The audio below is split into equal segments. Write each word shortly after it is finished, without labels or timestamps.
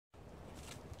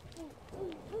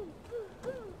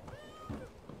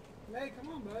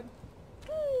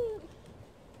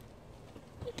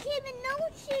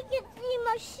she can see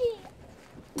my sheep.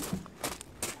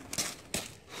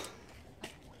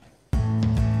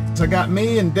 So I got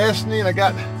me and Destiny, and I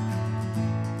got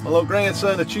my little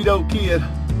grandson, the Cheeto kid.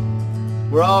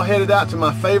 We're all headed out to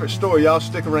my favorite store. Y'all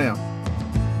stick around.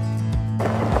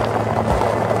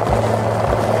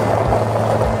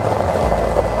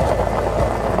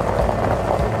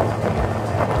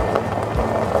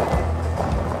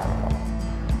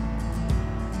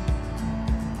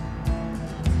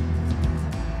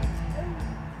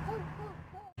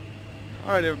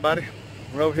 All right, everybody,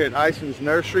 we're over here at Ison's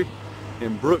Nursery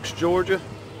in Brooks, Georgia.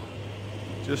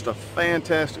 Just a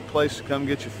fantastic place to come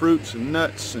get your fruits and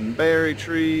nuts and berry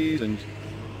trees, and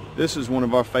this is one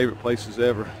of our favorite places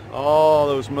ever. All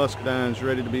those muscadines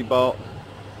ready to be bought.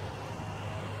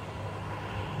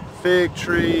 Fig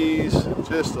trees,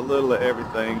 just a little of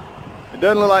everything. It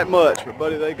doesn't look like much, but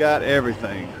buddy, they got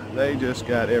everything. They just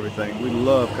got everything. We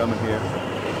love coming here.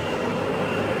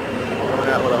 Coming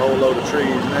out with a whole load of trees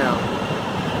now.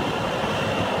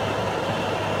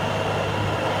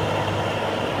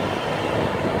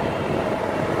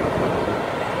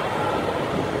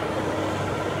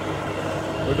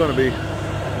 We're going to be,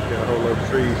 got a whole load of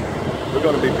trees, we're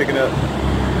going to be picking up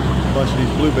a bunch of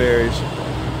these blueberries.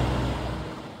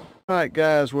 Alright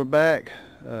guys, we're back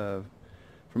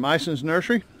from Ison's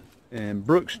Nursery in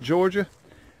Brooks, Georgia.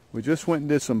 We just went and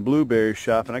did some blueberry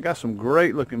shopping. I got some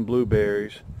great looking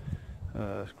blueberries,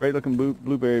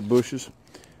 blueberry bushes.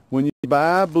 When you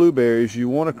buy blueberries, you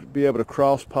want to be able to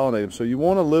cross-pollinate them. So you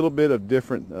want a little bit of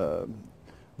different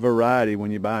variety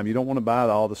when you buy them. You don't want to buy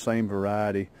all the same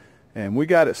variety. And we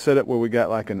got it set up where we got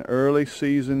like an early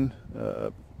season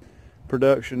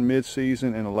production,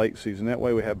 mid-season, and a late season. That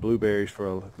way we have blueberries for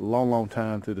a long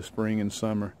time through the spring and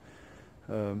summer.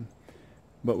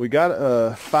 But we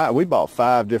got we bought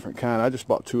 5 different kinds. I just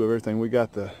bought 2 of everything. We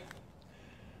got the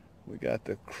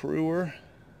Cruer.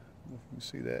 You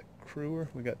see that Cruer?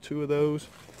 We got 2 of those.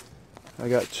 I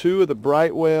got 2 of the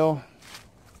Brightwell.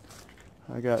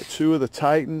 I got 2 of the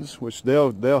Titans, which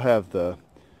they'll have the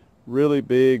really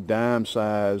big dime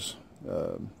size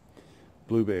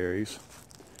blueberries.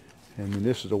 And then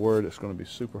this is a word that's going to be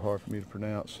super hard for me to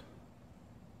pronounce.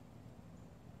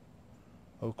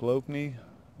 Oklokney,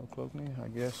 I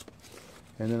guess.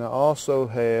 And then I also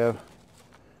have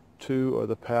 2 of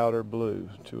the powder blue.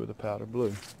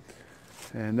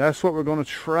 And that's what we're going to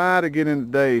try to get in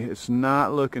today. It's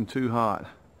not looking too hot.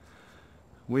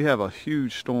 We have a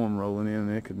huge storm rolling in,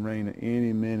 and it could rain at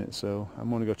any minute, so I'm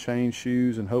going to go change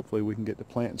shoes, and hopefully we can get to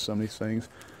planting some of these things.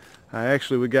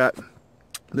 We got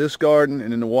this garden,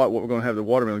 and then what we're going to have the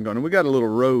watermelon garden. We got a little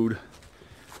road.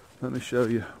 Let me show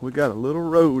you. We got a little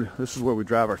road. This is where we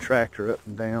drive our tractor up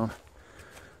and down.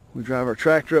 We drive our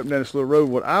tractor up and down this little road.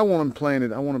 What I want them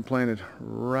planted,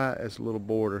 right as a little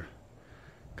border,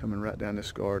 coming right down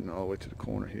this garden all the way to the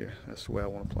corner here. That's the way I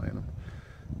want to plant them.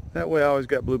 That way I always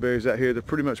got blueberries out here. They're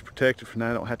pretty much protected for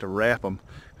now. I don't have to wrap them.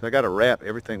 I got to wrap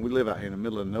everything. We live out here in the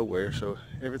middle of nowhere, so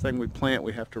everything we plant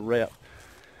we have to wrap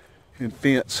and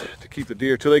fence to keep the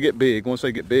deer till they get big. Once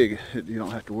they get big, you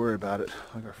don't have to worry about it.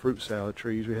 Like our fruit salad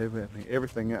trees,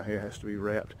 everything out here has to be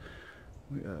wrapped.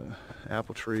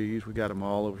 Apple trees, we got them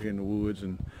all over here in the woods,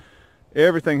 and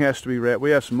everything has to be wrapped.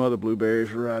 We have some other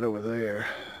blueberries right over there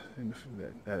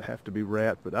that have to be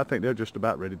wrapped, but I think they're just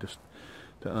about ready to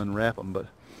unwrap them. But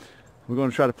we're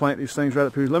going to try to plant these things right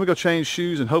up here. Let me go change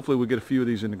shoes, and hopefully we'll get a few of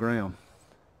these in the ground.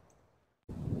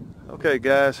 Okay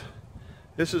guys,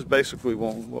 this is basically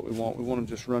what we want. We want them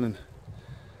just running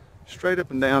straight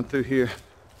up and down through here,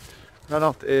 right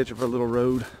off the edge of our little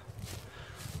road.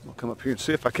 I'll come up here and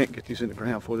see if I can't get these in the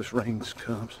ground before this rain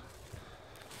comes.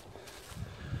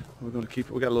 We're going to keep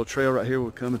it. We got a little trail right here.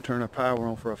 We'll come and turn our power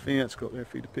on for our fence, go up there,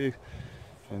 feed the pig,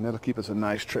 and that'll keep us a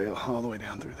nice trail all the way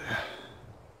down through there.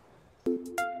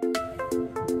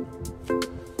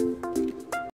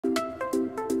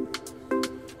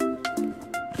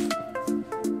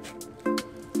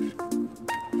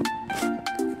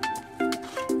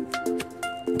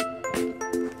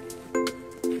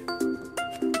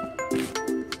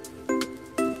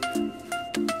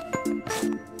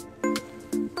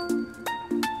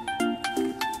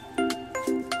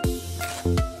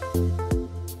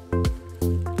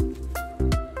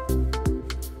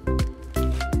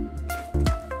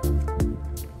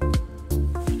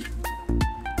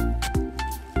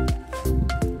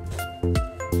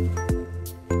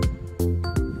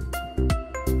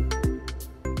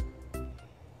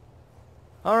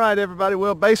 All right, everybody.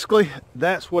 Well, basically,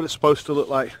 that's what it's supposed to look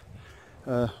like.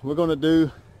 We're going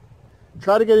to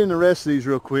try to get in the rest of these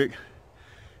real quick.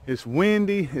 It's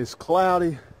windy, it's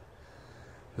cloudy.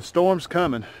 The storm's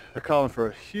coming. They're calling for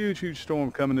a huge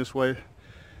storm coming this way.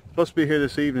 Supposed to be here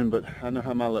this evening, but I know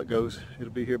how my luck goes.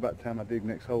 It'll be here by the time I dig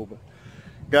next hole. But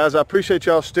guys, I appreciate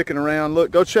y'all sticking around.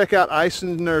 Look, go check out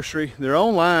Ison's Nursery. They're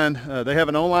online. They have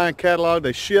an online catalog.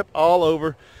 They ship all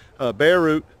over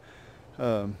Beirut.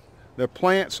 Their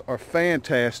plants are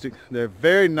fantastic. They're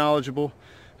very knowledgeable.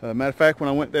 Matter of fact, when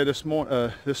I went there this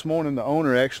morning, the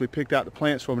owner actually picked out the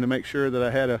plants for me to make sure that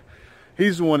I had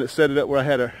he's the one that set it up where I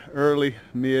had an early,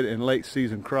 mid, and late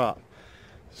season crop.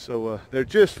 So they're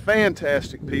just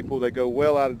fantastic people. They go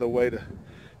well out of the way to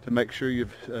make sure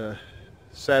you're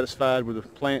satisfied with the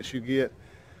plants you get.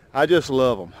 I just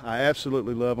love them. I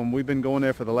absolutely love them. We've been going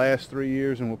there for the last 3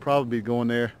 years, and we'll probably be going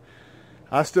there.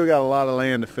 I still got a lot of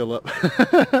land to fill up.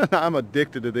 I'm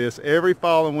addicted to this. Every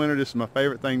fall and winter, this is my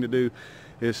favorite thing to do,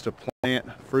 is to plant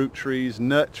fruit trees,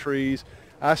 nut trees.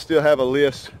 I still have a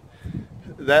list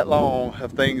that long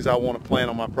of things I want to plant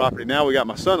on my property. Now we got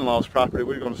my son-in-law's property.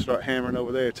 We're going to start hammering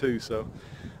over there too.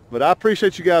 But I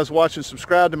appreciate you guys watching.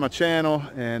 Subscribe to my channel,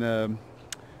 and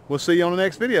we'll see you on the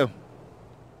next video.